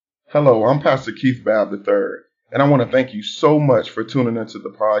Hello, I'm Pastor Keith Babb III, and I want to thank you so much for tuning into the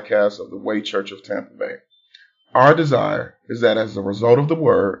podcast of the Way Church of Tampa Bay. Our desire is that as a result of the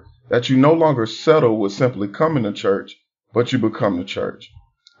word, that you no longer settle with simply coming to church, but you become the church.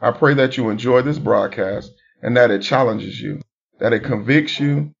 I pray that you enjoy this broadcast and that it challenges you, that it convicts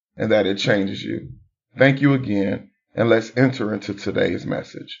you, and that it changes you. Thank you again, and let's enter into today's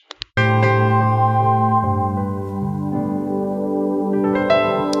message.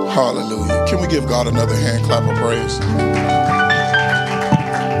 Hallelujah. Can we give God another hand clap of praise?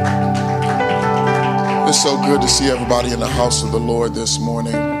 It's so good to see everybody in the house of the Lord this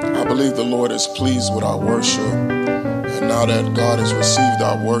morning. I believe the Lord is pleased with our worship. And now that God has received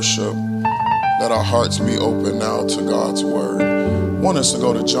our worship, let our hearts be open now to God's word. I want us to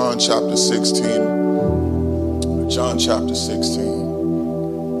go to John chapter 16. John chapter 16.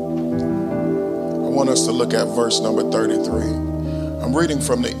 I want us to look at verse number 33. I'm reading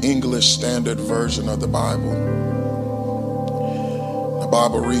from the English Standard Version of the Bible. The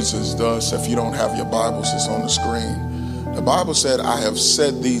Bible reads as thus. If you don't have your Bibles, it's on the screen. The Bible said, I have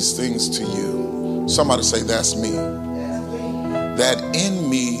said these things to you. Somebody say, that's me. That in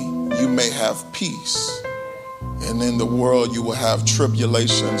me you may have peace. And in the world you will have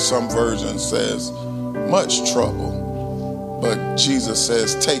tribulation. Some version says, much trouble. But Jesus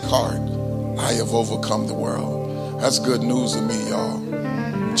says, take heart. I have overcome the world. That's good news to me, y'all.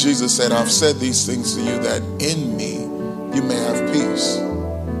 Jesus said, I've said these things to you that in me you may have peace.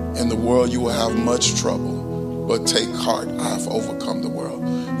 In the world you will have much trouble, but take heart, I have overcome the world.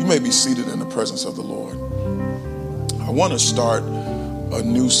 You may be seated in the presence of the Lord. I want to start a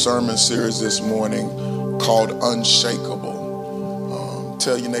new sermon series this morning called Unshakable.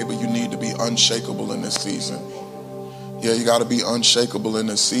 Tell your neighbor you need to be unshakable in this season. Yeah, you got to be unshakable in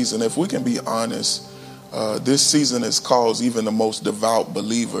this season. If we can be honest, this season has caused even the most devout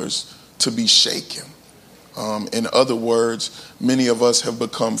believers to be shaken. In other words, many of us have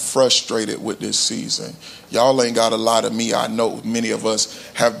become frustrated with this season. Y'all ain't got a lot of me. I know many of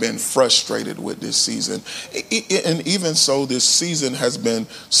us have been frustrated with this season. And even so, this season has been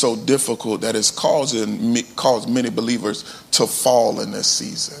so difficult that it's caused many believers to fall in this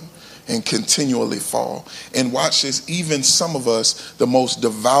season and continually fall. And watch this, even some of us, the most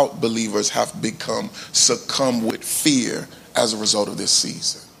devout believers, have succumbed with fear as a result of this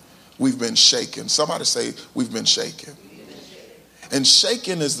season. We've been shaken. Somebody say, we've been shaken. And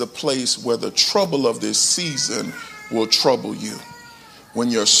shaken is the place where the trouble of this season will trouble you. When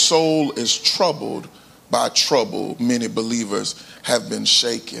your soul is troubled by trouble, many believers have been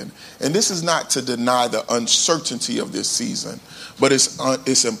shaken. And this is not to deny the uncertainty of this season, but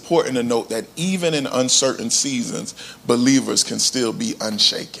it's important to note that even in uncertain seasons, believers can still be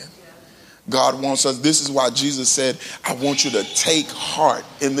unshaken. God wants us. This is why Jesus said, I want you to take heart.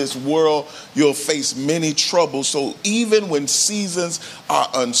 In this world, you'll face many troubles. So even when seasons are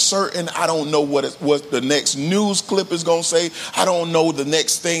uncertain, I don't know what the next news clip is going to say. I don't know the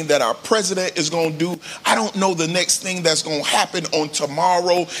next thing that our president is going to do. I don't know the next thing that's going to happen on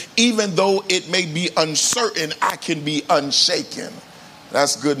tomorrow. Even though it may be uncertain, I can be unshaken.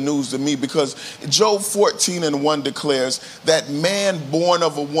 That's good news to me, because Job 14:1 declares that man born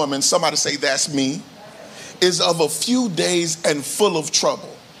of a woman, somebody say that's me, is of a few days and full of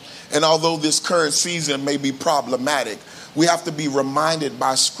trouble. And although this current season may be problematic, we have to be reminded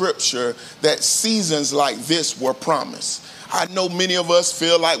by scripture that seasons like this were promised. I know many of us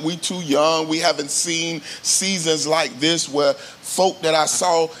feel like we too young. We haven't seen seasons like this where folk that I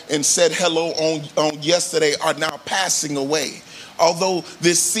saw and said hello on yesterday are now passing away. Although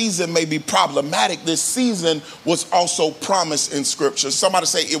this season may be problematic, this season was also promised in scripture. Somebody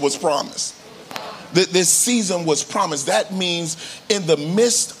say it was promised. This season was promised. That means in the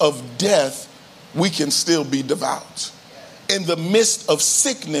midst of death, we can still be devout. In the midst of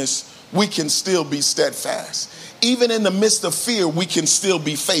sickness, we can still be steadfast. Even in the midst of fear, we can still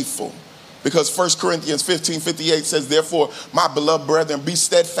be faithful. Because 1 Corinthians 15:58 says, therefore, my beloved brethren, be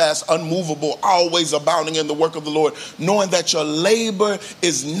steadfast, unmovable, always abounding in the work of the Lord, knowing that your labor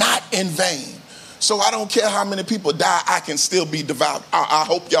is not in vain. So I don't care how many people die, I can still be devout. I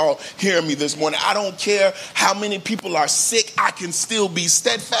hope y'all hear me this morning. I don't care how many people are sick, I can still be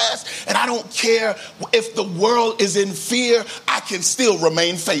steadfast. And I don't care if the world is in fear, I can still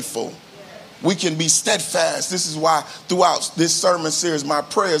remain faithful. We can be steadfast. This is why throughout this sermon series, my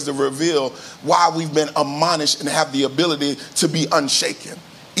prayer is to reveal why we've been admonished and have the ability to be unshaken.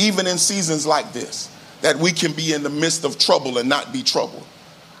 Even in seasons like this, that we can be in the midst of trouble and not be troubled.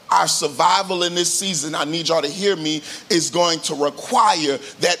 Our survival in this season, I need y'all to hear me, is going to require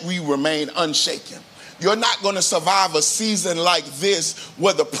that we remain unshaken. You're not going to survive a season like this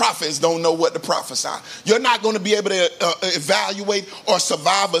where the prophets don't know what to prophesy. You're not going to be able to evaluate or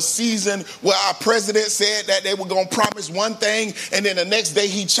survive a season where our president said that they were going to promise one thing and then the next day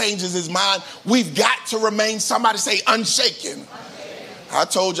he changes his mind. We've got to remain, somebody say, unshaken. I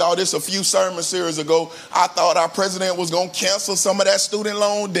told y'all this a few sermon series ago. I thought our president was going to cancel some of that student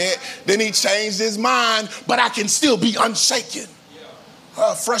loan debt. Then he changed his mind, but I can still be unshaken.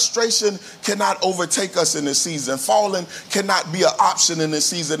 Frustration cannot overtake us in this season. Falling cannot be an option in this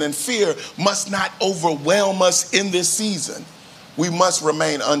season. And fear must not overwhelm us in this season. We must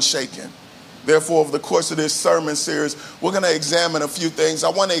remain unshaken. Therefore, over the course of this sermon series, we're going to examine a few things. I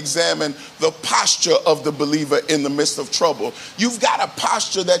want to examine the posture of the believer in the midst of trouble. You've got a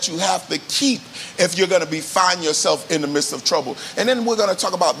posture that you have to keep if you're going to find yourself in the midst of trouble. And then we're going to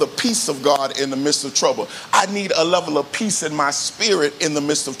talk about the peace of God in the midst of trouble. I need a level of peace in my spirit in the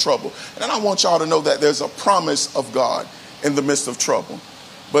midst of trouble. And then I want y'all to know that there's a promise of God in the midst of trouble.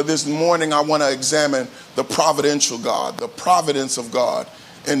 But this morning, I want to examine the providential God, the providence of God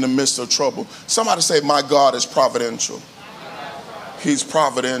in the midst of trouble. Somebody say, my God is providential. He's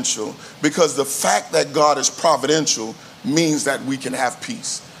providential. Because the fact that God is providential means that we can have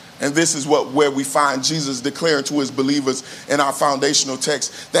peace. And this is where we find Jesus declaring to his believers in our foundational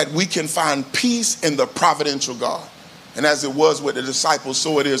text that we can find peace in the providential God. And as it was with the disciples,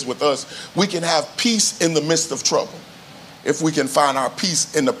 so it is with us. We can have peace in the midst of trouble if we can find our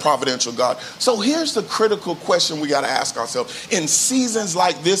peace in the providential God. So here's the critical question we got to ask ourselves. In seasons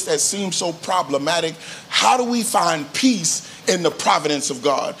like this that seem so problematic, how do we find peace in the providence of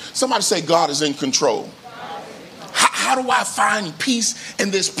God? Somebody say, God is in control. How do I find peace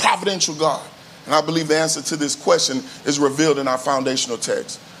in this providential God? And I believe the answer to this question is revealed in our foundational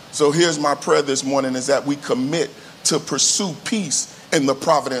text. So here's my prayer this morning, is that we commit to pursue peace in the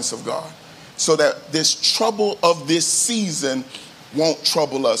providence of God, so that this trouble of this season won't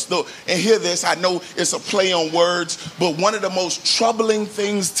trouble us. And hear this, I know it's a play on words, but one of the most troubling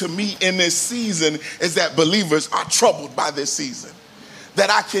things to me in this season is that believers are troubled by this season. That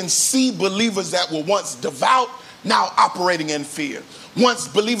I can see believers that were once devout now operating in fear. Once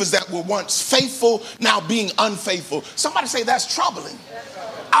believers that were once faithful now being unfaithful. Somebody say that's troubling.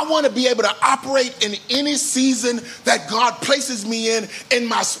 I want to be able to operate in any season that God places me in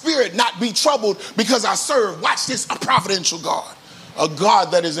my spirit, not be troubled because I serve, watch this, a providential God, a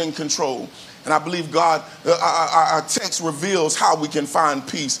God that is in control. And I believe God, our text reveals how we can find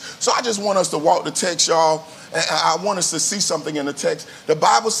peace. So I just want us to walk the text, y'all. I want us to see something in the text. The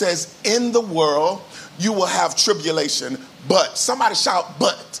Bible says, in the world, you will have tribulation, but, somebody shout,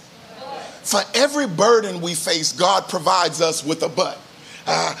 but. For every burden we face, God provides us with a but.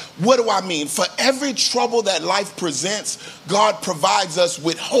 What do I mean? For every trouble that life presents, God provides us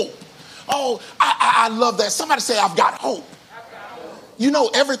with hope. Oh, I love that. Somebody say, I've got hope. You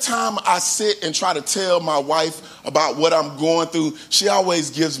know, every time I sit and try to tell my wife about what I'm going through, she always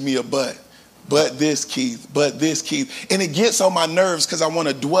gives me a but. But this, Keith. But this, Keith. And it gets on my nerves because I want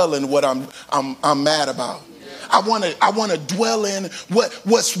to dwell in what I'm mad about. I want to dwell in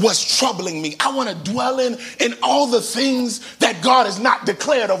what's troubling me. I want to dwell in all the things that God has not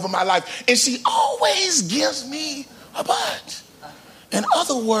declared over my life. And she always gives me a but. In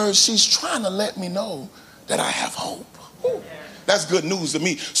other words, she's trying to let me know that I have hope. Ooh, that's good news to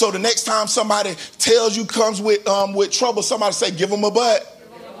me. So the next time somebody tells you comes with trouble, somebody say, give them a but.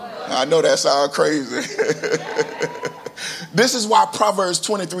 I know that sounds crazy. This is why Proverbs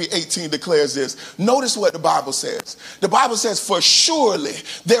 23:18 declares this. Notice what the Bible says. The Bible says, for surely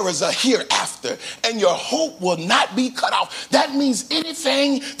there is a hereafter, and your hope will not be cut off. That means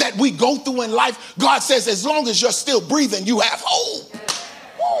anything that we go through in life, God says, as long as you're still breathing, you have hope.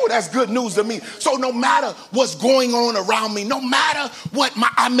 Oh, that's good news to me. So no matter what's going on around me, no matter what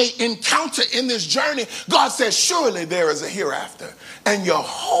I may encounter in this journey, God says, surely there is a hereafter, and your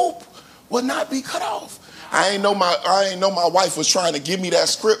hope will not be cut off. I ain't know my wife was trying to give me that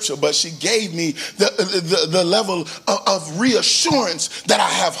scripture, but she gave me the level of reassurance that I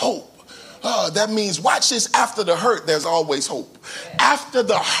have hope. That means, watch this, after the hurt, there's always hope. After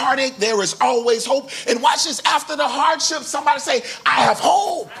the heartache, there is always hope. And watch this, after the hardship, somebody say, I have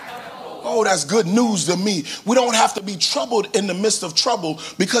hope. Oh, that's good news to me. We don't have to be troubled in the midst of trouble,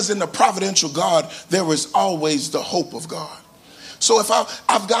 because in the providential God, there is always the hope of God. So if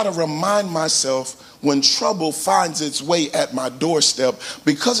I've got to remind myself, when trouble finds its way at my doorstep,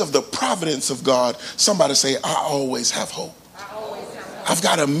 because of the providence of God, somebody say, I always have hope. I've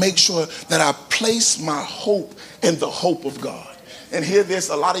got to make sure that I place my hope in the hope of God. And hear this,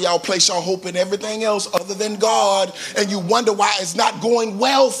 a lot of y'all place your hope in everything else other than God, and you wonder why it's not going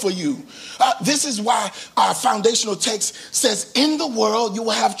well for you. This is why our foundational text says, in the world you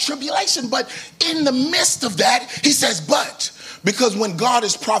will have tribulation. But in the midst of that, he says, but. Because when God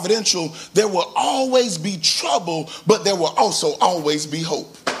is providential, there will always be trouble, but there will also always be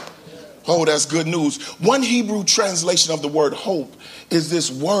hope. Oh, that's good news. One Hebrew translation of the word hope is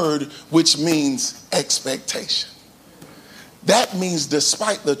this word which means expectation. That means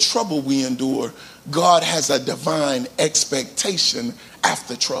despite the trouble we endure, God has a divine expectation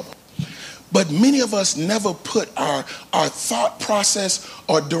after trouble. But many of us never put our thought process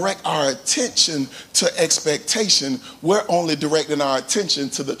or direct our attention to expectation. We're only directing our attention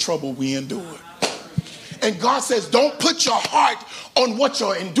to the trouble we endure. And God says, don't put your heart on what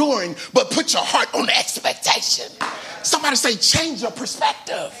you're enduring, but put your heart on the expectation. Somebody say, change your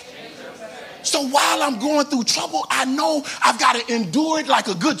perspective. So while I'm going through trouble, I know I've got to endure it like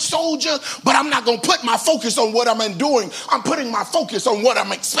a good soldier, but I'm not going to put my focus on what I'm enduring. I'm putting my focus on what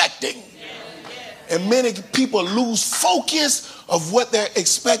I'm expecting. And many people lose focus of what they're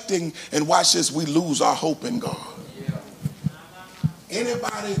expecting, and watch this, we lose our hope in God.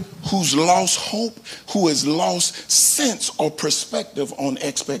 Anybody who's lost hope, who has lost sense or perspective on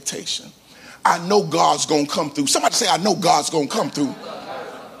expectation. I know God's going to come through. Somebody say, I know God's going to come through.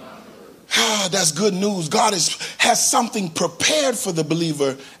 That's good news. God has something prepared for the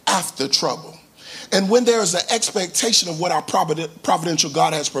believer after trouble. And when there is an expectation of what our providential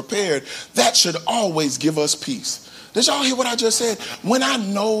God has prepared, that should always give us peace. Did y'all hear what I just said? When I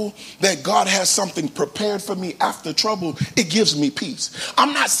know that God has something prepared for me after trouble, it gives me peace.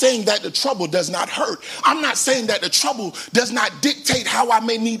 I'm not saying that the trouble does not hurt. I'm not saying that the trouble does not dictate how I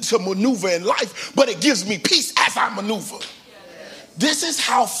may need to maneuver in life, but it gives me peace as I maneuver. This is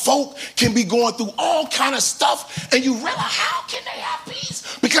how folk can be going through all kind of stuff, and you realize, how can they have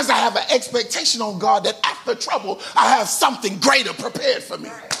peace? Because I have an expectation on God that after trouble, I have something greater prepared for me.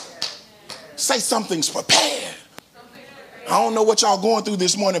 Say something's prepared. I don't know what y'all going through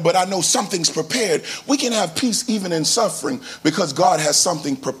this morning, but I know something's prepared. We can have peace even in suffering because God has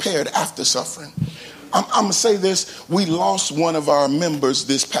something prepared after suffering. I'm going to say this. We lost one of our members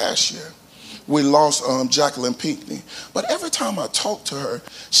this past year. We lost Jacqueline Pinckney. But every time I talked to her,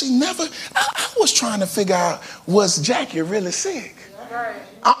 I was trying to figure out, was Jackie really sick?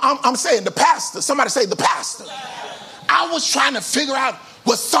 I'm saying the pastor. Somebody say the pastor. I was trying to figure out,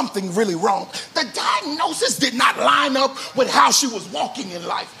 was something really wrong? The diagnosis did not line up with how she was walking in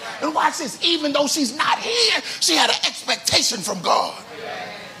life. And watch this, even though she's not here, she had an expectation from God.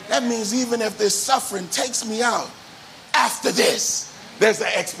 That means even if this suffering takes me out, after this, there's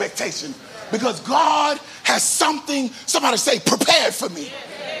an expectation. Because God has something, somebody say, prepared for me.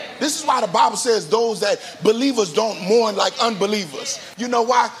 This is why the Bible says those that believers don't mourn like unbelievers. You know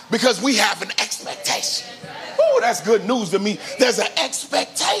why? Because we have an expectation. Oh, that's good news to me. There's an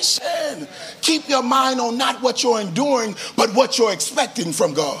expectation. Keep your mind on not what you're enduring, but what you're expecting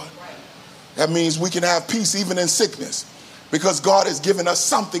from God. That means we can have peace even in sickness because God has given us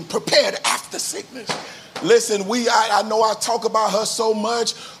something prepared after sickness. Listen, I know I talk about her so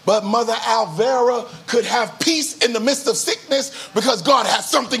much, but Mother Alvera could have peace in the midst of sickness because God has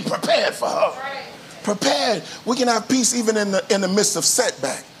something prepared for her. Right. Prepared. We can have peace even in the midst of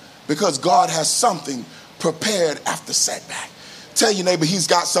setback because God has something prepared after setback. Tell your neighbor, he's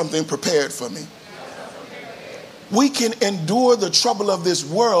got something prepared for me. We can endure the trouble of this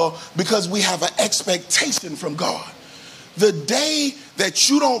world because we have an expectation from God. The day that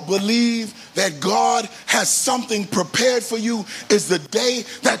you don't believe that God has something prepared for you is the day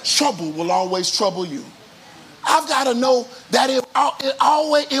that trouble will always trouble you. I've got to know that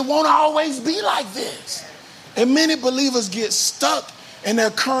it won't always be like this. And many believers get stuck in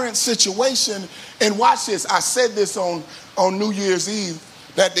their current situation. And watch this. I said this on New Year's Eve,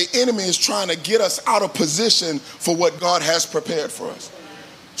 that the enemy is trying to get us out of position for what God has prepared for us.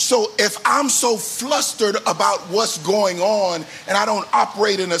 So if I'm so flustered about what's going on and I don't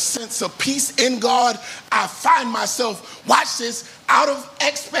operate in a sense of peace in God, I find myself, watch this, out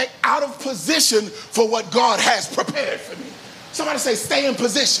of position for what God has prepared for me. Somebody say, stay in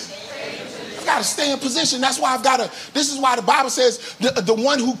position. I've got to stay in position. That's why this is why the Bible says the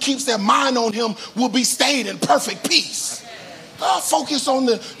one who keeps their mind on him will be stayed in perfect peace. Focus on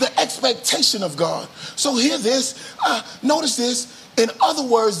the expectation of God. So hear this, notice this. In other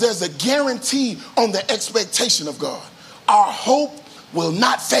words, there's a guarantee on the expectation of God. Our hope will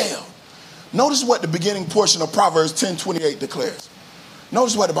not fail. Notice what the beginning portion of Proverbs 10:28 declares.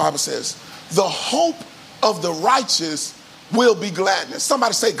 Notice what the Bible says. The hope of the righteous will be gladness.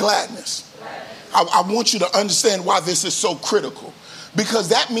 Somebody say gladness. I want you to understand why this is so critical. because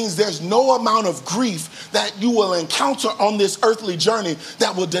that means there's no amount of grief that you will encounter on this earthly journey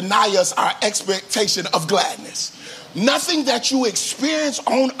that will deny us our expectation of gladness. Nothing that you experience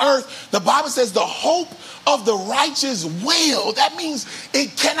on earth, the Bible says the hope of the righteous will. That means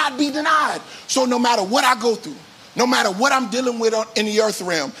it cannot be denied. So no matter what I go through, no matter what I'm dealing with in the earth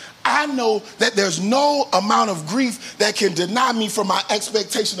realm, I know that there's no amount of grief that can deny me from my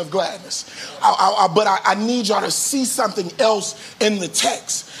expectation of gladness. But I need y'all to see something else in the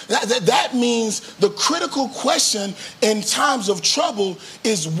text. That means the critical question in times of trouble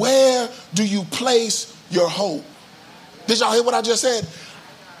is, where do you place your hope? Did y'all hear what I just said?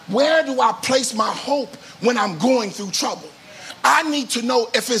 Where do I place my hope when I'm going through trouble? I need to know,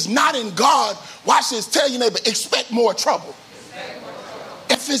 if it's not in God, watch this, tell your neighbor, expect more trouble.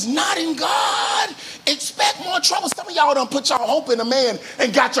 If it's not in God, expect more trouble. Some of y'all done put y'all hope in a man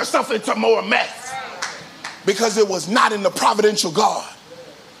and got yourself into more mess because it was not in the providential God.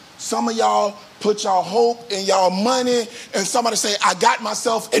 Some of y'all put y'all hope in y'all money, and somebody say, I got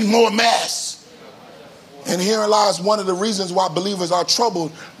myself in more mess. And herein lies one of the reasons why believers are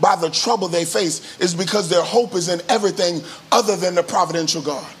troubled by the trouble they face, is because their hope is in everything other than the providential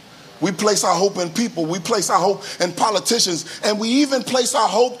God. We place our hope in people. We place our hope in politicians. And we even place our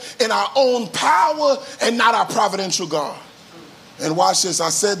hope in our own power and not our providential God. And watch this. I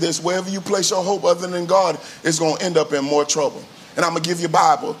said this. Wherever you place your hope other than God, it's going to end up in more trouble. And I'm going to give you a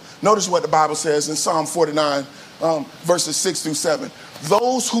Bible. Notice what the Bible says in Psalm 49, verses 6 through 7.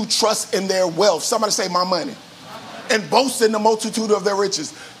 Those who trust in their wealth, somebody say my money, and boast in the multitude of their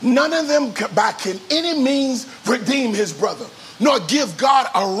riches, none of them can any means redeem his brother, nor give God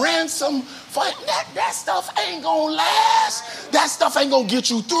a ransom for that stuff ain't gonna last. That stuff ain't gonna get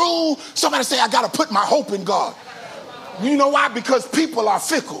you through. Somebody say, I gotta put my hope in God. You know why? Because people are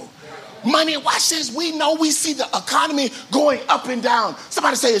fickle. Money, watch this. We know, we see the economy going up and down.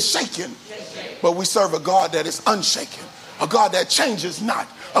 Somebody say it's shaking. But we serve a God that is unshaken. A God that changes not.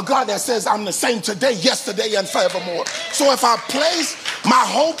 A God that says I'm the same today, yesterday, and forevermore. So if I place my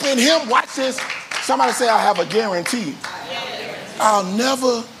hope in him, watch this. Somebody say I have a guarantee. I'll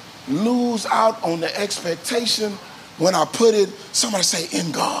never lose out on the expectation when I put it, somebody say,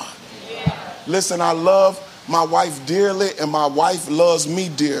 in God. Listen, I love my wife dearly, and my wife loves me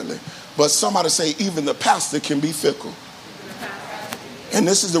dearly. But somebody say even the pastor can be fickle. And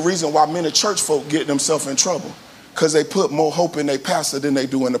this is the reason why many church folk get themselves in trouble. Because they put more hope in their pastor than they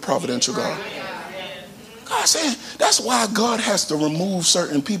do in the providential God. God said, that's why God has to remove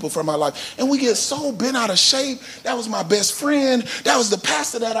certain people from our life. And we get so bent out of shape. That was my best friend. That was the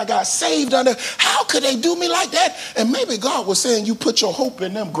pastor that I got saved under. How could they do me like that? And maybe God was saying, you put your hope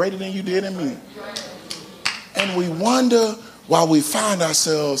in them greater than you did in me. And we wonder why we find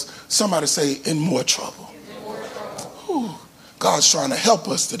ourselves, somebody say, in more trouble. Whew. God's trying to help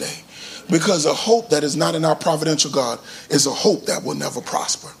us today. Because a hope that is not in our providential God is a hope that will never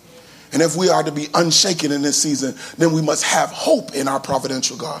prosper. And if we are to be unshaken in this season, then we must have hope in our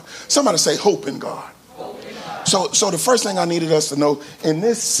providential God. Somebody say hope in God. So the first thing I needed us to know in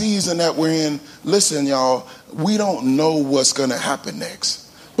this season that we're in, listen, y'all, we don't know what's going to happen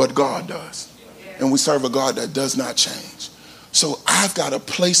next, but God does. And we serve a God that does not change. So I've got to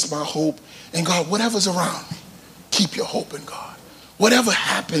place my hope in God. Whatever's around me, keep your hope in God. Whatever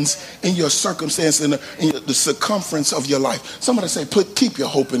happens in your circumstance, in the circumference of your life, somebody say, keep your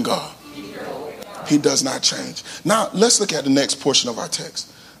hope in God. He does not change. Now, let's look at the next portion of our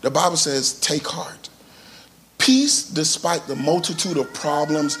text. The Bible says, take heart. Peace, despite the multitude of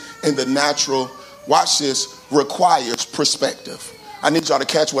problems in the natural, watch this, requires perspective. I need y'all to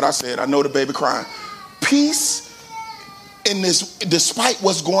catch what I said. I know the baby crying. Peace in this, despite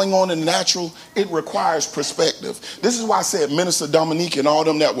what's going on in the natural, it requires perspective. This is why I said Minister Dominique and all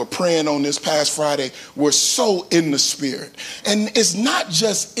them that were praying on this past Friday were so in the spirit. And it's not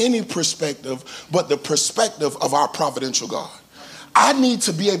just any perspective, but the perspective of our providential God. I need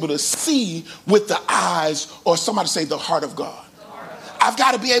to be able to see with the eyes, or somebody say the heart of God. I've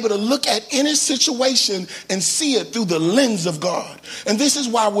got to be able to look at any situation and see it through the lens of God. And this is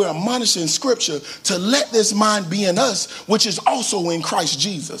why we're admonished in Scripture to let this mind be in us, which is also in Christ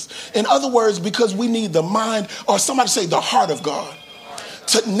Jesus. In other words, because we need the mind, or somebody say the heart of God,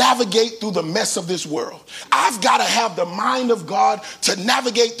 to navigate through the mess of this world. I've got to have the mind of God to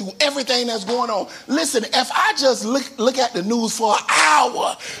navigate through everything that's going on. Listen, if I just look at the news for an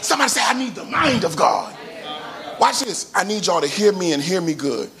hour, somebody say, I need the mind of God. Watch this. I need y'all to hear me and hear me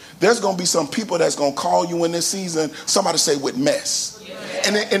good. There's going to be some people that's going to call you in this season, somebody say with mess.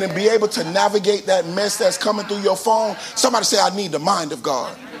 And to be able to navigate that mess that's coming through your phone, somebody say, I need the mind of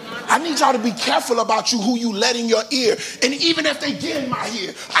God. I need y'all to be careful about who you let in your ear. And even if they get in my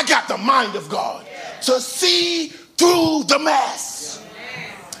ear, I got the mind of God to see through the mess.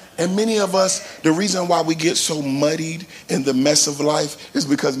 And many of us, the reason why we get so muddied in the mess of life is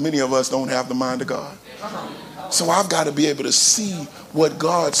because many of us don't have the mind of God. So I've got to be able to see what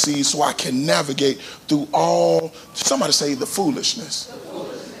God sees so I can navigate through all, somebody say, the foolishness.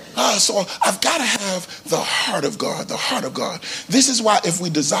 So I've got to have the heart of God, the heart of God. This is why if we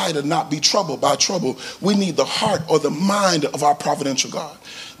desire to not be troubled by trouble, we need the heart or the mind of our providential God.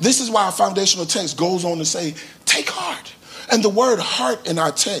 This is why our foundational text goes on to say, take heart. And the word heart in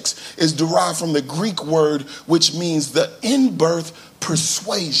our text is derived from the Greek word, which means the in-birth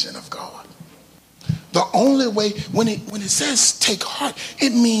persuasion of God. The only way, when it says take heart,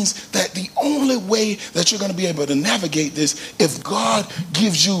 it means that the only way that you're going to be able to navigate this if God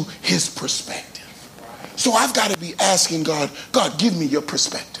gives you his perspective. So I've got to be asking God, God, give me your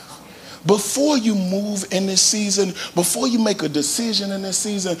perspective. Before you move in this season, before you make a decision in this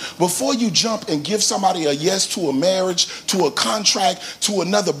season, before you jump and give somebody a yes to a marriage, to a contract, to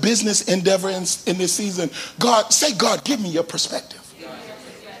another business endeavor in this season, God, say, God, give me your perspective.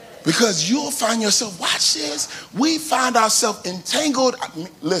 Because you'll find yourself, watch this, we find ourselves entangled.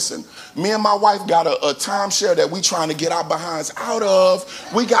 Listen, me and my wife got a timeshare that we trying to get our behinds out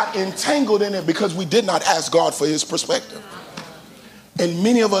of. We got entangled in it because we did not ask God for his perspective. And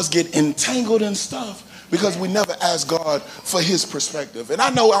many of us get entangled in stuff because we never ask God for his perspective. And I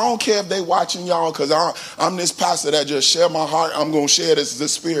know, I don't care if they watching y'all, because I'm this pastor that just share my heart. I'm going to share this as the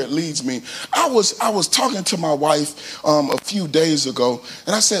Spirit leads me. I was talking to my wife a few days ago,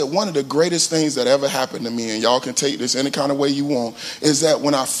 and I said one of the greatest things that ever happened to me, and y'all can take this any kind of way you want, is that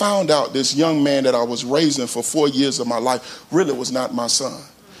when I found out this young man that I was raising for 4 years of my life really was not my son.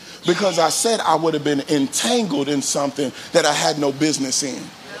 Because I said I would have been entangled in something that I had no business in.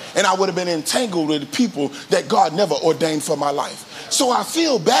 And I would have been entangled with people that God never ordained for my life. So I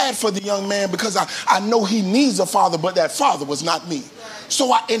feel bad for the young man because I know he needs a father, but that father was not me.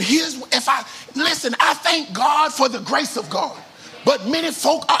 So I thank God for the grace of God. But many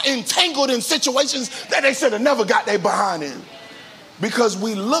folk are entangled in situations that they should have never got their behind in. Because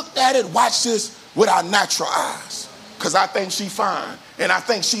we looked at it, watch this, with our natural eyes. Because I think she fine, and I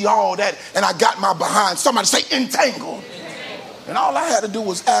think she all that, and I got my behind. Somebody say entangled. And all I had to do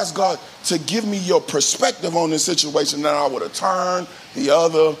was ask God to give me your perspective on this situation, that I would have turned the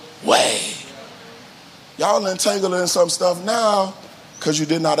other way. Y'all entangled in some stuff now because you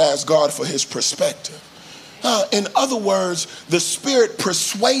did not ask God for his perspective. In other words, the Spirit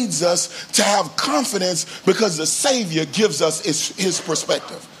persuades us to have confidence because the Savior gives us his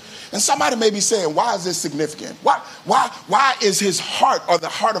perspective. And somebody may be saying, why is this significant? Why is his heart or the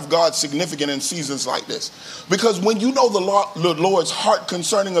heart of God significant in seasons like this? Because when you know the Lord's heart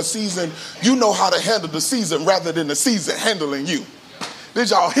concerning a season, you know how to handle the season rather than the season handling you. Did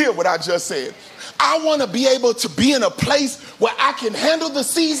y'all hear what I just said? I want to be able to be in a place where I can handle the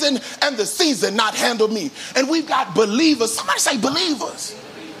season and the season not handle me. And we've got believers, somebody say believers,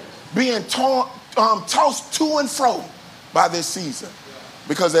 being tossed to and fro by this season,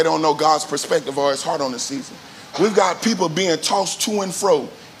 because they don't know God's perspective or his heart on the season. We've got people being tossed to and fro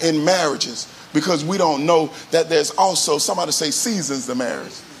in marriages because we don't know that there's also, somebody say, seasons to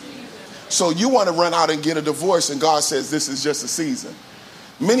marriage. So you want to run out and get a divorce, and God says this is just a season.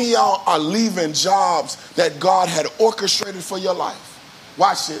 Many of y'all are leaving jobs that God had orchestrated for your life.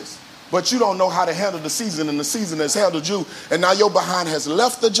 Watch this. But you don't know how to handle the season, and the season has handled you. And now your behind has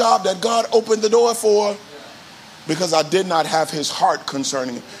left the job that God opened the door for, because I did not have his heart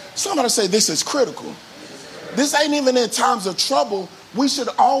concerning it. Somebody say this is critical. This ain't even in times of trouble. We should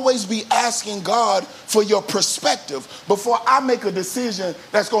always be asking God for your perspective before I make a decision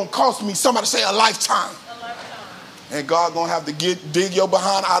that's going to cost me, somebody say, a lifetime. And God going to have to dig your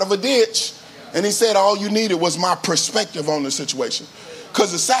behind out of a ditch. And he said all you needed was my perspective on the situation.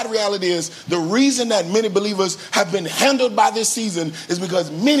 Because the sad reality is the reason that many believers have been handled by this season is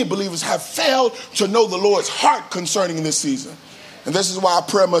because many believers have failed to know the Lord's heart concerning this season. And this is why our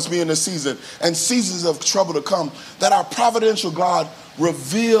prayer must be in this season and seasons of trouble to come, that our providential God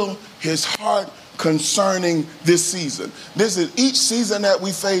reveal his heart concerning this season. This is each season that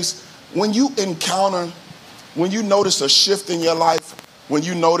we face. When you notice a shift in your life, when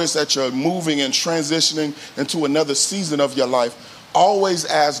you notice that you're moving and transitioning into another season of your life, always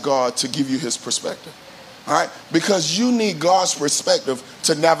ask God to give you his perspective. All right? Because you need God's perspective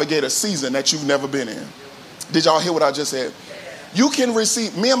to navigate a season that you've never been in. Did y'all hear what I just said?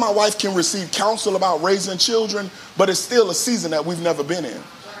 Me and my wife can receive counsel about raising children, but it's still a season that we've never been in.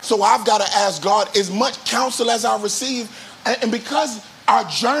 So I've got to ask God, as much counsel as I receive, and because our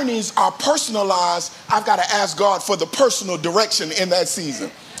journeys are personalized. I've got to ask God for the personal direction in that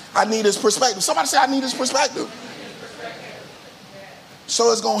season. I need his perspective. Somebody say, I need his perspective.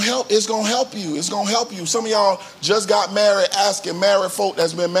 So it's going to help. It's going to help you. It's going to help you. Some of y'all just got married, asking married folk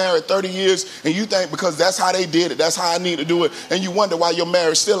that's been married 30 years, and you think because that's how they did it, that's how I need to do it, and you wonder why your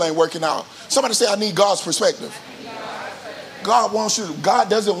marriage still ain't working out. Somebody say, I need God's perspective. God wants you. God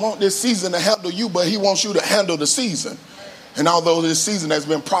doesn't want this season to handle you, but he wants you to handle the season. And although this season has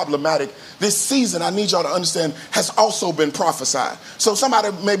been problematic, this season, I need y'all to understand, has also been prophesied. So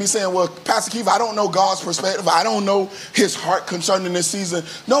somebody may be saying, well, Pastor Keith, I don't know God's perspective. I don't know his heart concerning this season.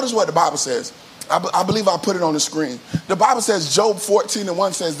 Notice what the Bible says. I believe I put it on the screen. The Bible says, Job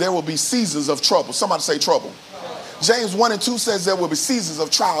 14:1 says, there will be seasons of trouble. Somebody say trouble. James 1:2 says there will be seasons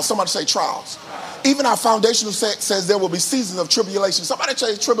of trials. Somebody say trials. Even our foundational set says there will be seasons of tribulation. Somebody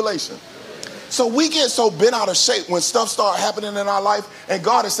say tribulation. So we get so bent out of shape when stuff starts happening in our life, and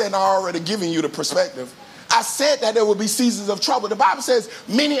God is saying, I already giving you the perspective. I said that there will be seasons of trouble. The Bible says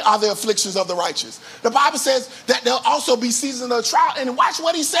many are the afflictions of the righteous. The Bible says that there'll also be seasons of trial. And watch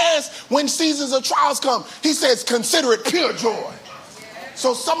what he says when seasons of trials come. He says, consider it pure joy.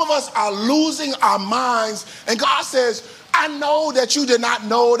 So some of us are losing our minds, and God says, I know that you did not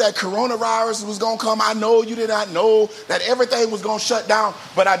know that coronavirus was going to come. I know you did not know that everything was going to shut down,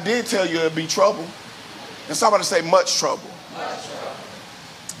 but I did tell you it'd be trouble. And somebody say much trouble.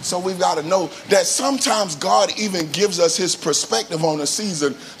 So we've got to know that sometimes God even gives us his perspective on a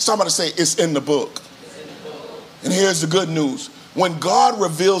season. Somebody say it's in the book. And here's the good news. When God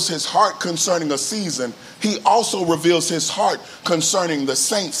reveals his heart concerning a season, he also reveals his heart concerning the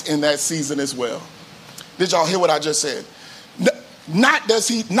saints in that season as well. Did y'all hear what I just said?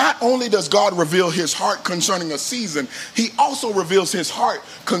 Not only does God reveal his heart concerning a season, he also reveals his heart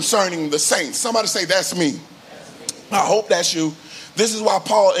concerning the saints. Somebody say, that's me. I hope that's you. This is why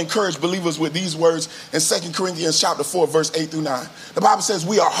Paul encouraged believers with these words in 2 Corinthians chapter 4, verse 8-9. The Bible says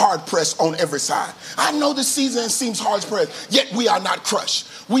we are hard pressed on every side. I know this season seems hard pressed, yet we are not crushed.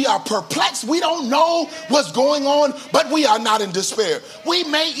 We are perplexed. We don't know what's going on, but we are not in despair. We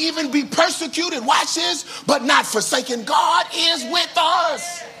may even be persecuted, watch this, but not forsaken. God is with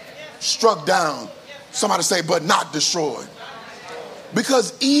us. Struck down. Somebody say, but not destroyed.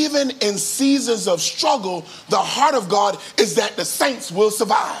 Because even in seasons of struggle, the heart of God is that the saints will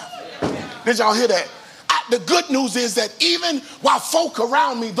survive. Did y'all hear that? The good news is that even while folk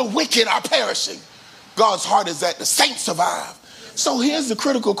around me, the wicked are perishing, God's heart is that the saints survive. So here's the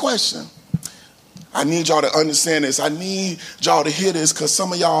critical question. I need y'all to understand this. I need y'all to hear this because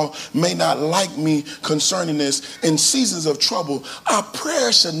some of y'all may not like me concerning this. In seasons of trouble, our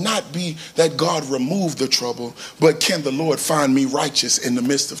prayer should not be that God remove the trouble, but can the Lord find me righteous in the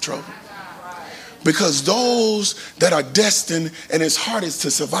midst of trouble? Because those that are destined and as hard as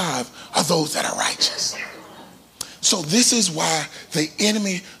to survive are those that are righteous. So this is why the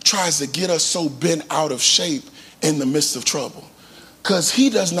enemy tries to get us so bent out of shape in the midst of trouble. Because he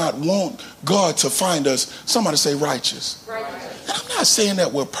does not want God to find us, somebody say righteous. And I'm not saying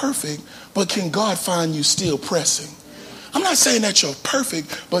that we're perfect, but can God find you still pressing? I'm not saying that you're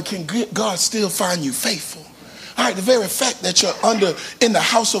perfect, but can God still find you faithful? All right, the very fact that you're in the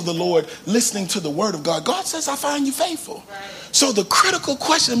house of the Lord, listening to the word of God, God says, I find you faithful. So the critical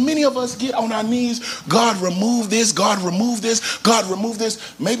question many of us get on our knees, God remove this, God remove this, God remove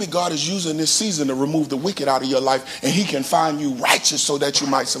this. Maybe God is using this season to remove the wicked out of your life and he can find you righteous so that you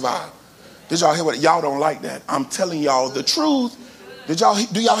might survive. Did y'all hear what? Y'all don't like that. I'm telling y'all the truth. Do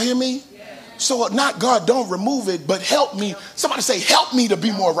y'all hear me? So not God, don't remove it, but help me. Somebody say, help me to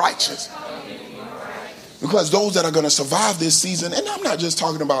be more righteous. Because those that are going to survive this season, and I'm not just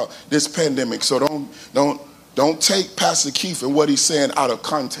talking about this pandemic, so don't take Pastor Keith and what he's saying out of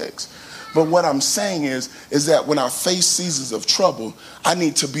context. But what I'm saying is that when I face seasons of trouble, I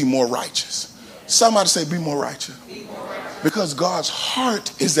need to be more righteous. Somebody say, be more righteous. Because God's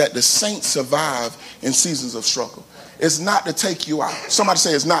heart is that the saints survive in seasons of struggle. It's not to take you out. Somebody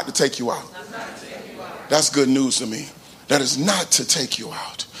say it's not to take you out. That's good news to me. That is not to take you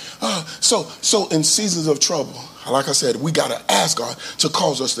out. So in seasons of trouble, like I said, we got to ask God to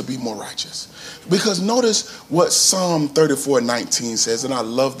cause us to be more righteous. Because notice what Psalm 34:19 says, and I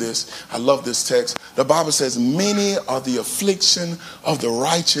love this. I love this text. The Bible says, many are the affliction of the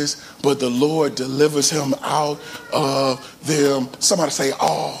righteous, but the Lord delivers him out of them. Somebody say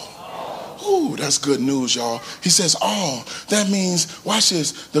all. Ooh, that's good news, y'all. He says all. That means, watch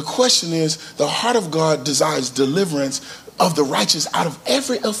this. The question is, the heart of God desires deliverance of the righteous out of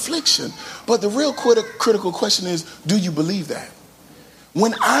every affliction. But the real critical question is, do you believe that?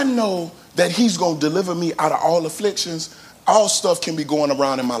 When I know that he's going to deliver me out of all afflictions, all stuff can be going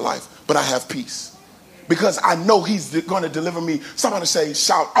around in my life, but I have peace because I know he's going to deliver me. Somebody say,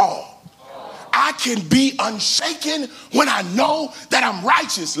 shout all. I can be unshaken when I know that I'm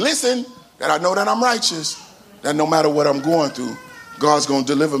righteous. Listen, that I know that I'm righteous, that no matter what I'm going through, God's going to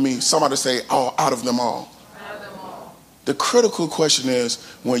deliver me. Somebody say, oh, out of them all. The critical question is,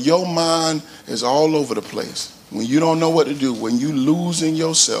 when your mind is all over the place, when you don't know what to do, when you losing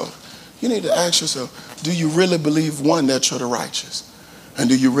yourself, you need to ask yourself, do you really believe, one, that you're the righteous? And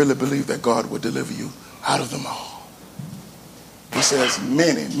do you really believe that God will deliver you out of them all? He says,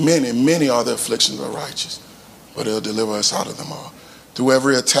 many are the afflictions of the righteous, but he'll deliver us out of them all. Through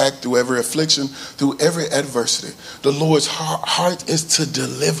every attack, through every affliction, through every adversity, the Lord's heart is to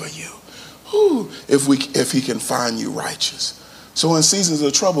deliver you. If he can find you righteous. So in seasons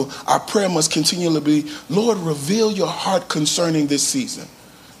of trouble, our prayer must continually be, Lord, reveal your heart concerning this season,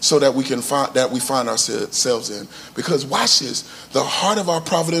 so that we find ourselves in. Because watch this, the heart of our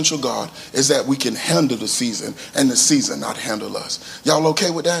providential God is that we can handle the season and the season not handle us. Y'all okay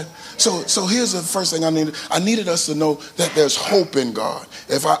with that? So here's the first thing I needed us to know that there's hope in God.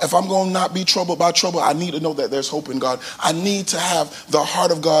 If I'm going to not be troubled by trouble, I need to know that there's hope in God. I need to have the heart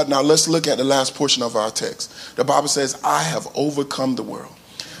of God. Now let's look at the last portion of our text. The Bible says, I have overcome the world.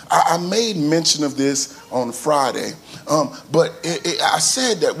 I made mention of this on Friday, but I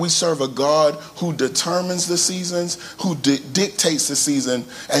said that we serve a God who determines the seasons, who dictates the season,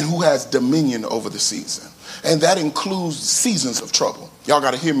 and who has dominion over the season. And that includes seasons of trouble. Y'all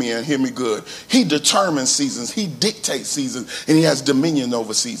got to hear me and hear me good. He determines seasons, he dictates seasons, and he has dominion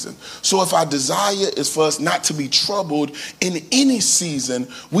over season. So if our desire is for us not to be troubled in any season,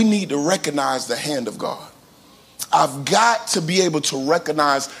 we need to recognize the hand of God. I've got to be able to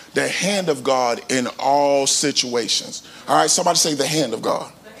recognize the hand of God in all situations. All right, somebody say the hand of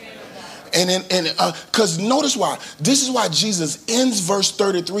God. And because notice why. This is why Jesus ends verse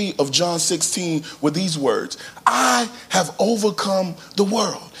 33 of John 16 with these words. I have overcome the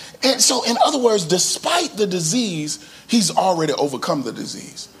world. And so in other words, despite the disease, he's already overcome the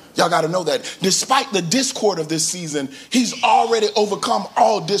disease. Y'all got to know that. Despite the discord of this season, he's already overcome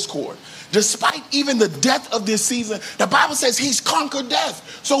all discord. Despite even the death of this season, the Bible says he's conquered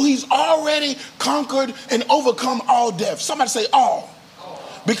death. So he's already conquered and overcome all death. Somebody say all.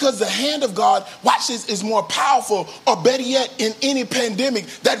 Because the hand of God, watch this, is more powerful, or better yet, in any pandemic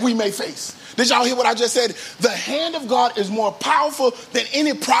that we may face. Did y'all hear what I just said? The hand of God is more powerful than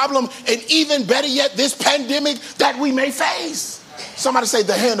any problem, and even better yet, this pandemic that we may face. Somebody say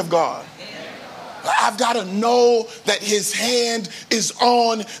the hand of God. I've got to know that his hand is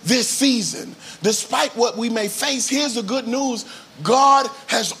on this season. Despite what we may face, here's the good news. God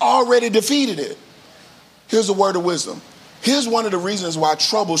has already defeated it. Here's a word of wisdom. Here's one of the reasons why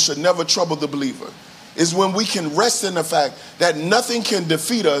trouble should never trouble the believer, is when we can rest in the fact that nothing can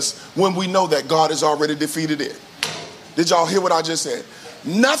defeat us when we know that God has already defeated it. Did y'all hear what I just said?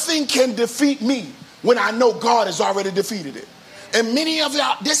 Nothing can defeat me when I know God has already defeated it. And many of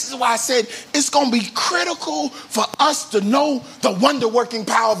y'all, this is why I said it's going to be critical for us to know the wonder-working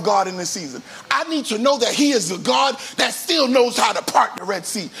power of God in this season. I need to know that he is a God that still knows how to part the Red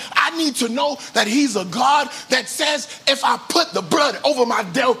Sea. I need to know that he's a God that says if I put the blood over my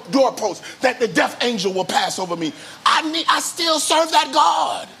doorpost, that the death angel will pass over me. I still serve that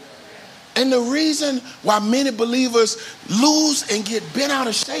God. And the reason why many believers lose and get bent out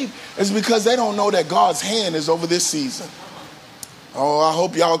of shape is because they don't know that God's hand is over this season. Oh, I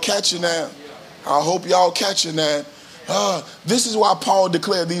hope y'all catching that. I hope y'all catching that. This is why Paul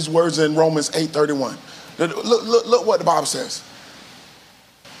declared these words in Romans 8:31. Look what the Bible says.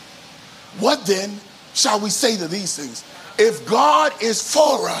 What then shall we say to these things? If God is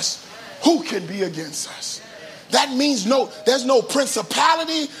for us, who can be against us? That means there's no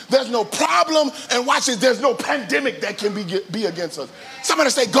principality, there's no problem, and watch this, there's no pandemic that can be against us. Somebody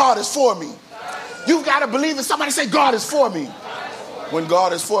say, God is for me. You've got to believe it. Somebody say, God is for me. When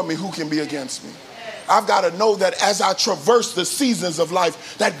God is for me, who can be against me? I've got to know that as I traverse the seasons of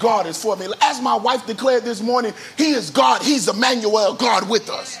life, that God is for me. As my wife declared this morning, he is God. He's Emmanuel, God with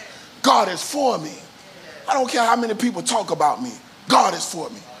us. God is for me. I don't care how many people talk about me. God is for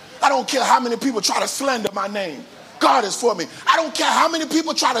me. I don't care how many people try to slander my name. God is for me. I don't care how many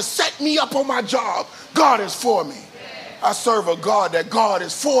people try to set me up on my job. God is for me. I serve a God that God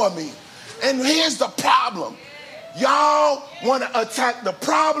is for me. And here's the problem. Y'all want to attack the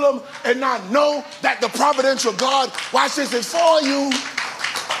problem and not know that the providential God, watch this, is for you.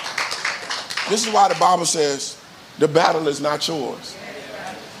 This is why the Bible says the battle is not yours.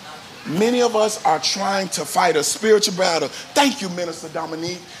 Many of us are trying to fight a spiritual battle. Thank you, Minister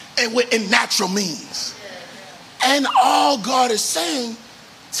Dominique. And in natural means. And all God is saying,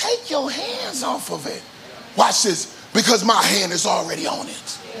 take your hands off of it. Watch this, because my hand is already on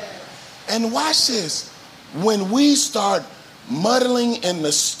it. And watch this, when we start muddling in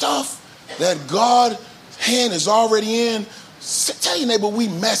the stuff that God's hand is already in, tell your neighbor, we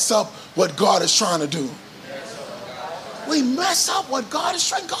mess up what God is trying to do. We mess up what God is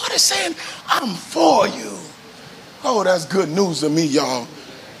trying. God is saying, I'm for you. Oh, that's good news to me, y'all.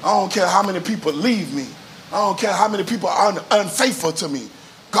 I don't care how many people leave me. I don't care how many people are unfaithful to me.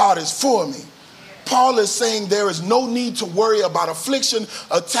 God is for me. Paul is saying there is no need to worry about affliction,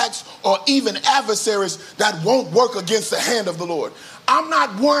 attacks, or even adversaries that won't work against the hand of the Lord. I'm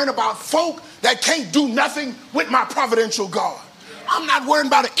not worrying about folk that can't do nothing with my providential God. I'm not worrying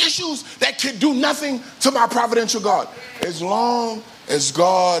about the issues that can do nothing to my providential God. As long as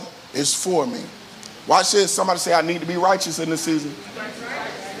God is for me. Watch this. Somebody say, I need to be righteous in this season.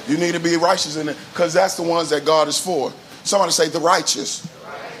 You need to be righteous in it, because that's the ones that God is for. Somebody say, the righteous.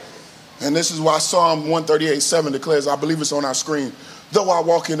 And this is why Psalm 138:7 declares, I believe it's on our screen, though I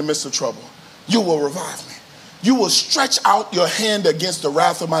walk in the midst of trouble, you will revive me. You will stretch out your hand against the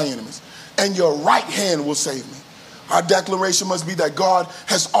wrath of my enemies, and your right hand will save me. Our declaration must be that God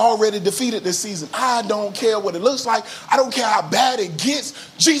has already defeated this season. I don't care what it looks like. I don't care how bad it gets.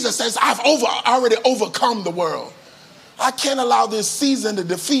 Jesus says, I've already overcome the world. I can't allow this season to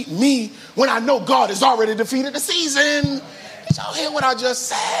defeat me when I know God has already defeated the season. Did y'all hear what I just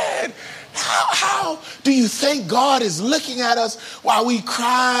said? How do you think God is looking at us while we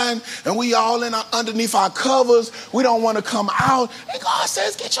crying and we all underneath our covers? We don't want to come out. And God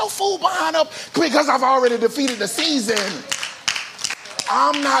says, get your fool behind up, because I've already defeated the season.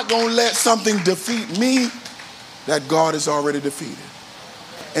 I'm not going to let something defeat me that God has already defeated.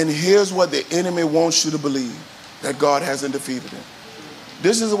 And here's what the enemy wants you to believe, that God hasn't defeated it.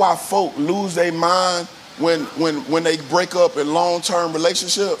 This is why folk lose their mind when they break up in long-term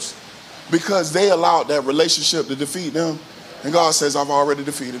relationships, because they allowed that relationship to defeat them. And God says, I've already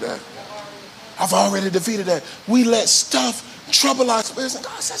defeated that. I've already defeated that. We let stuff trouble our spirits, and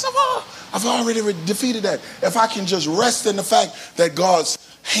God says, I've already defeated that. If I can just rest in the fact that God's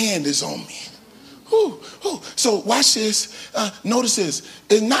hand is on me. So watch this. Notice this.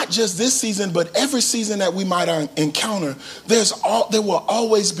 It's not just this season, but every season that we might encounter, there will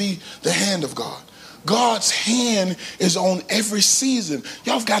always be the hand of God. God's hand is on every season.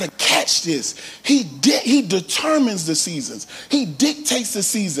 Y'all have got to catch this. He determines the seasons. He dictates the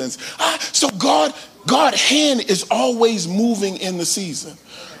seasons. So God's hand is always moving in the season.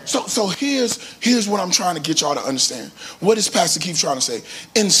 So here's what I'm trying to get y'all to understand. What is Pastor Keith trying to say?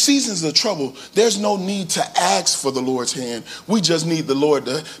 In seasons of trouble, there's no need to ask for the Lord's hand. We just need the Lord,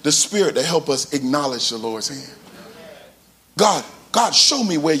 the Spirit, to help us acknowledge the Lord's hand. God, show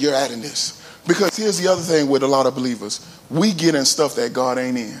me where you're at in this. Because here's the other thing with a lot of believers. We get in stuff that God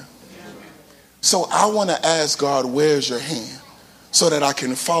ain't in. So I want to ask God, where's your hand? So that I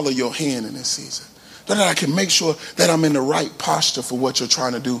can follow your hand in this season. So that I can make sure that I'm in the right posture for what you're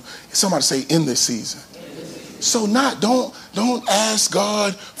trying to do. Somebody say, in this season. So don't ask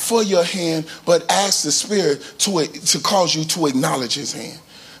God for your hand, but ask the Spirit to cause you to acknowledge his hand.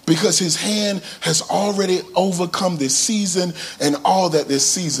 Because his hand has already overcome this season and all that this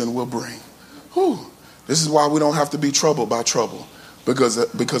season will bring. This is why we don't have to be troubled by trouble, because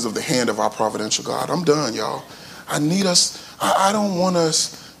of the hand of our providential God. I'm done, y'all. I don't want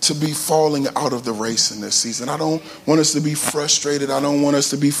us to be falling out of the race in this season. I don't want us to be frustrated. I don't want us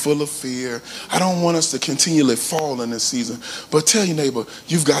to be full of fear. I don't want us to continually fall in this season. But tell your neighbor,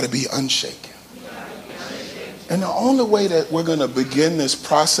 you've got to be unshaken. And the only way that we're going to begin this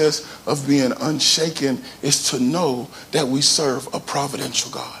process of being unshaken is to know that we serve a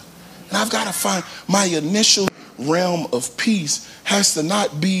providential God. And I've got to find my initial realm of peace has to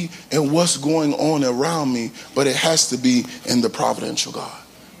not be in what's going on around me, but it has to be in the providential God.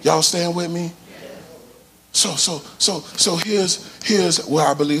 Y'all staying with me? So here's where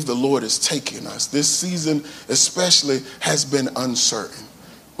I believe the Lord is taking us. This season especially has been uncertain.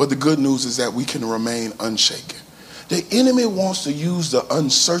 But the good news is that we can remain unshaken. The enemy wants to use the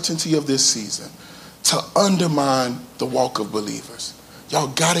uncertainty of this season to undermine the walk of believers. Y'all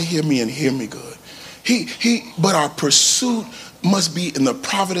got to hear me and hear me good. But our pursuit must be in the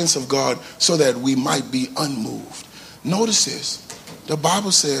providence of God so that we might be unmoved. Notice this. The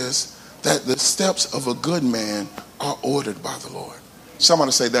Bible says that the steps of a good man are ordered by the Lord.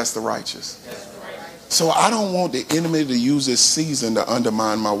 Somebody say, that's the righteous. So I don't want the enemy to use this season to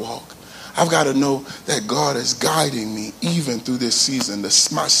undermine my walk. I've got to know that God is guiding me even through this season.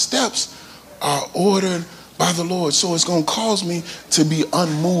 My steps are ordered by the Lord. So it's going to cause me to be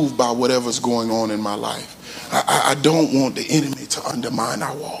unmoved by whatever's going on in my life. I don't want the enemy to undermine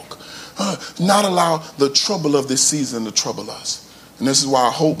our walk. Not allow the trouble of this season to trouble us. And this is why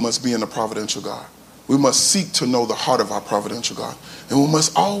our hope must be in the providential God. We must seek to know the heart of our providential God. And we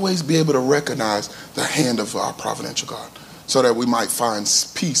must always be able to recognize the hand of our providential God so that we might find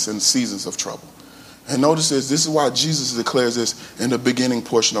peace in seasons of trouble. And notice this is why Jesus declares this in the beginning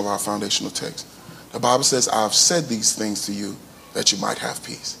portion of our foundational text. The Bible says, I've said these things to you that you might have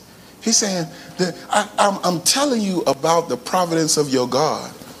peace. He's saying that I'm telling you about the providence of your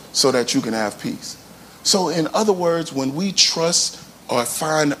God so that you can have peace. So in other words, when we trust or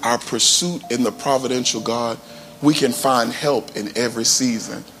find our pursuit in the providential God, we can find help in every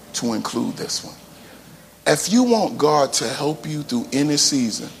season, to include this one. If you want God to help you through any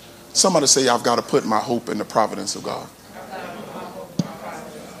season, somebody say, I've got to put my hope in the providence of God.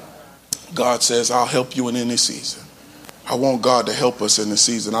 God says, I'll help you in any season. I want God to help us in the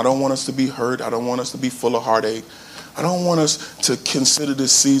season. I don't want us to be hurt. I don't want us to be full of heartache. I don't want us to consider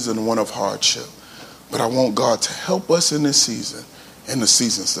this season one of hardship. But I want God to help us in this season and the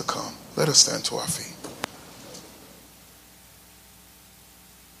seasons to come. Let us stand to our feet.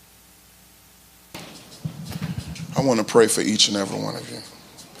 I want to pray for each and every one of you.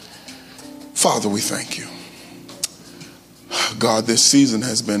 Father, we thank you. God, this season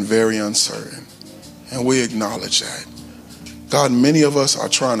has been very uncertain, and we acknowledge that. God, many of us are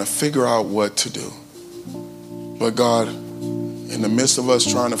trying to figure out what to do. But God, in the midst of us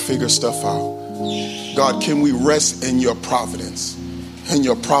trying to figure stuff out, God, can we rest in your providence, in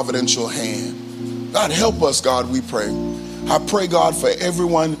your providential hand? God, help us, God, we pray. I pray, God, for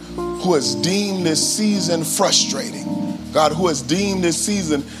everyone who has deemed this season frustrating. God, who has deemed this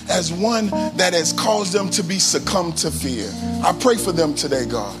season as one that has caused them to be succumbed to fear. I pray for them today,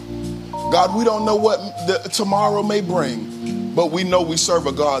 God. God, we don't know what tomorrow may bring, but we know we serve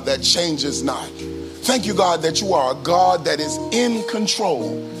a God that changes not. Thank you, God, that you are a God that is in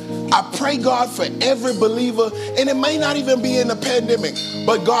control. I pray, God, for every believer, and it may not even be in the pandemic,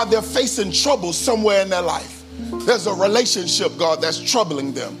 but God, they're facing trouble somewhere in their life. There's a relationship, God, that's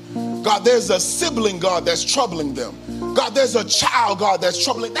troubling them. God, there's a sibling, God, that's troubling them. God, there's a child, God, that's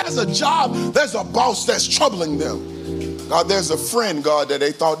troubling. There's a job, there's a boss that's troubling them. God, there's a friend, God, that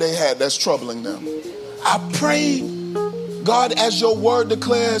they thought they had that's troubling them. I pray, God, as your word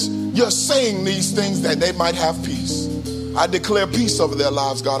declares, you're saying these things that they might have peace. I declare peace over their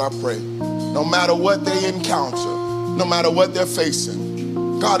lives, God, I pray. No matter what they encounter, no matter what they're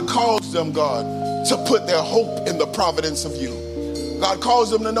facing, God calls them, God, to put their hope in the providence of you. God calls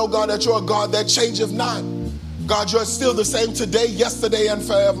them to know, God, that you're a God that changeth not. God, you're still the same today, yesterday, and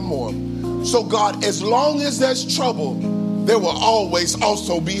forevermore. So, God, as long as there's trouble, there will always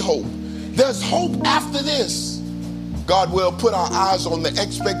also be hope. There's hope after this. God, we'll put our eyes on the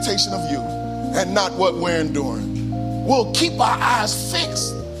expectation of you and not what we're enduring. We'll keep our eyes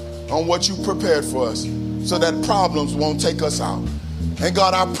fixed on what you prepared for us so that problems won't take us out. And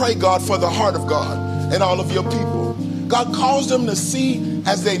God, I pray, God, for the heart of God and all of your people. God, calls them to see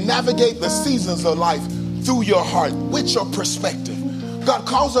as they navigate the seasons of life through your heart, with your perspective. God,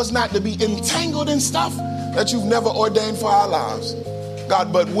 calls us not to be entangled in stuff that you've never ordained for our lives.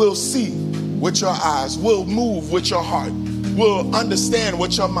 God, but we'll see with your eyes. We'll move with your heart. We'll understand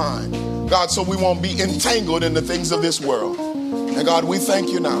with your mind. God, so we won't be entangled in the things of this world. And God, we thank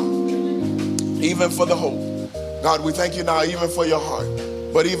you now, even for the hope. God, we thank you now, even for your heart.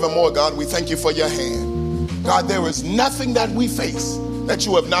 But even more, God, we thank you for your hand. God, there is nothing that we face that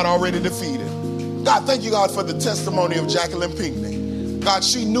you have not already defeated. God, thank you, God, for the testimony of Jacqueline Pinckney. God,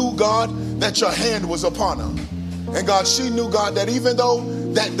 she knew, God, that your hand was upon her. And God, she knew, God, that even though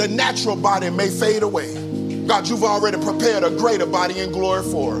that the natural body may fade away, God, you've already prepared a greater body in glory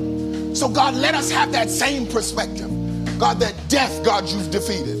for her. So God, let us have that same perspective. God, that death, God, you've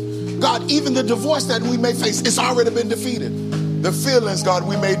defeated. God, even the divorce that we may face, it's already been defeated. The feelings, God,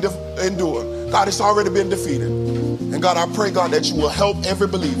 we may endure, God, it's already been defeated. And God, I pray, God, that you will help every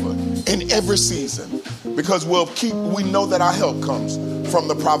believer in every season, because we know that our help comes from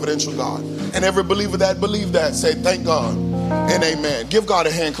the providential God. And every believer that believe that, say thank God and amen. Give God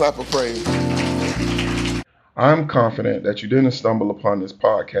a hand clap of praise. I'm confident that you didn't stumble upon this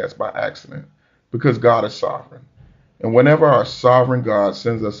podcast by accident, because God is sovereign. And whenever our sovereign God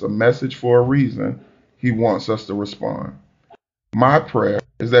sends us a message for a reason, he wants us to respond. My prayer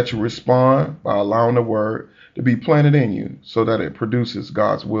is that you respond by allowing the word to be planted in you so that it produces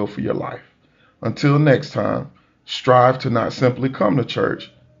God's will for your life. Until next time, strive to not simply come to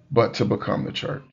church, but to become the church.